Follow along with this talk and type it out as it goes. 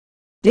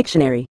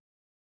Dictionary.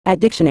 At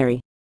dictionary.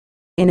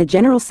 In a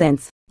general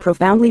sense,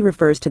 profoundly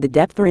refers to the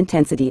depth or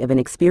intensity of an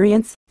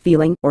experience,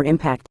 feeling, or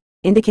impact,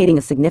 indicating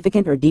a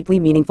significant or deeply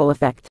meaningful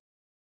effect.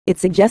 It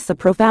suggests a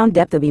profound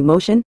depth of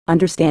emotion,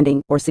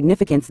 understanding, or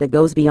significance that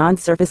goes beyond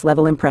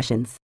surface-level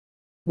impressions.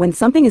 When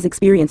something is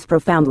experienced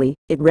profoundly,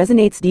 it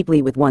resonates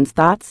deeply with one's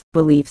thoughts,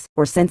 beliefs,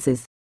 or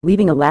senses,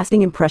 leaving a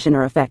lasting impression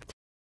or effect.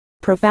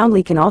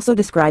 Profoundly can also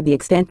describe the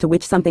extent to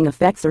which something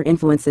affects or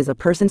influences a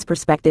person's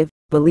perspective,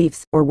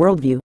 beliefs, or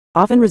worldview,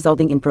 often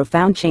resulting in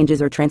profound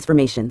changes or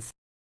transformations.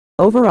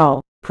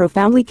 Overall,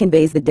 profoundly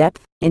conveys the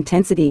depth,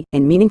 intensity,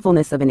 and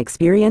meaningfulness of an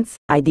experience,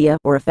 idea,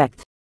 or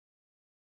effect.